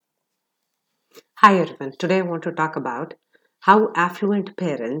Hi everyone, today I want to talk about how affluent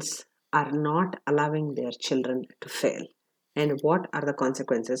parents are not allowing their children to fail and what are the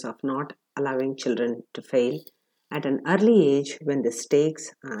consequences of not allowing children to fail at an early age when the stakes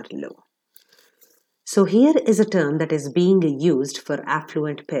are low. So, here is a term that is being used for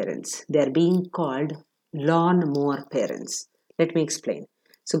affluent parents. They are being called lawnmower parents. Let me explain.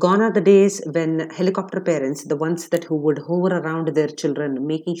 So, gone are the days when helicopter parents, the ones that who would hover around their children,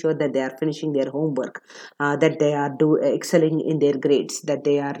 making sure that they are finishing their homework, that they are excelling in their grades, that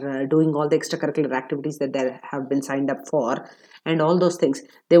they are doing all the extracurricular activities that they have been signed up for, and all those things.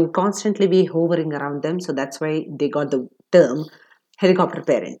 They would constantly be hovering around them. So that's why they got the term helicopter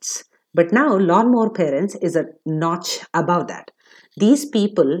parents. But now, lawnmower parents is a notch above that. These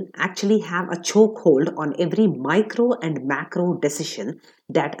people actually have a chokehold on every micro and macro decision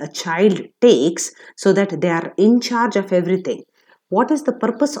that a child takes so that they are in charge of everything. What is the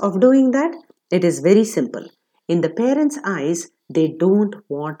purpose of doing that? It is very simple. In the parents' eyes, they don't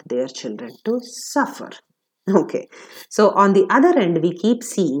want their children to suffer. Okay, so on the other end, we keep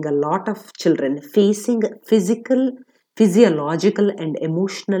seeing a lot of children facing physiological, and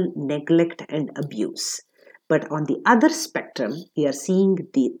emotional neglect and abuse. But on the other spectrum, we are seeing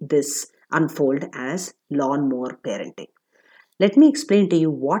this unfold as lawnmower parenting. Let me explain to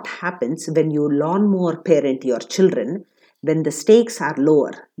you what happens when you lawnmower parent your children when the stakes are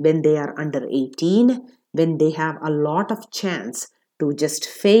lower, when they are under 18, when they have a lot of chance to just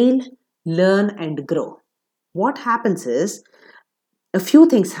fail, learn, and grow. What happens is a few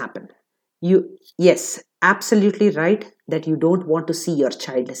things happen. Yes, absolutely right that you don't want to see your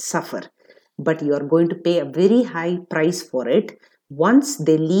child suffer, but you are going to pay a very high price for it once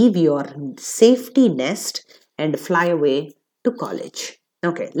they leave your safety nest and fly away to college.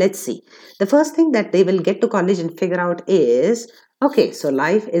 Okay, let's see. The first thing that they will get to college and figure out is okay, so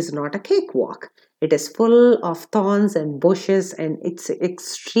life is not a cakewalk. It is full of thorns and bushes, and it's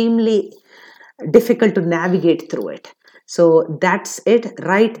extremely difficult to navigate through it. So that's it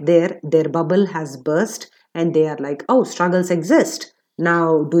right there. Their bubble has burst, and they are like, oh, struggles exist.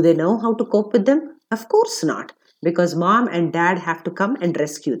 Now, do they know how to cope with them? Of course not, because mom and dad have to come and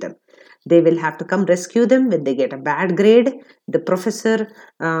rescue them. They will have to come rescue them when they get a bad grade. The professor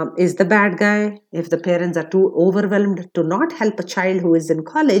is the bad guy. If the parents are too overwhelmed to not help a child who is in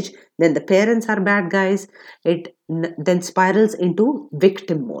college, then the parents are bad guys. It then spirals into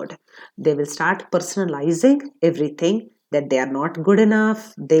victim mode. They will start personalizing everything, that they are not good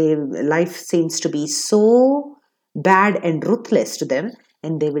enough. Life seems to be so bad and ruthless to them,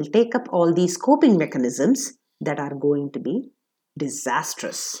 and they will take up all these coping mechanisms that are going to be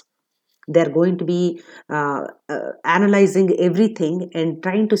disastrous. They're going to be analyzing everything and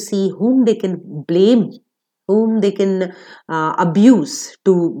trying to see whom they can blame, whom they can abuse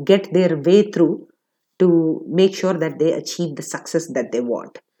to get their way through, to make sure that they achieve the success that they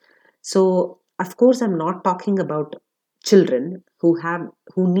want. So, of course, I'm not talking about children who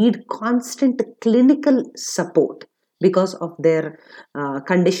need constant clinical support because of their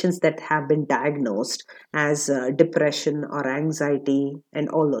conditions that have been diagnosed as depression or anxiety and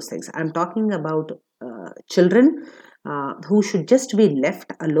all those things. I'm talking about children who should just be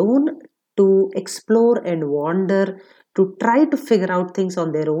left alone to explore and wander, to try to figure out things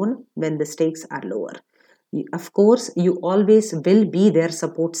on their own when the stakes are lower. Of course, you always will be their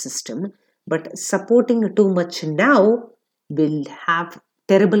support system, but supporting too much now will have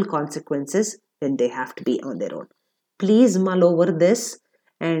terrible consequences when they have to be on their own. Please mull over this,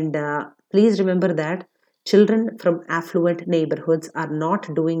 and please remember that children from affluent neighborhoods are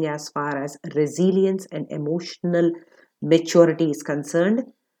not doing as far as resilience and emotional maturity is concerned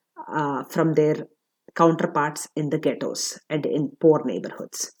from their counterparts in the ghettos and in poor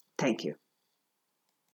neighborhoods. Thank you.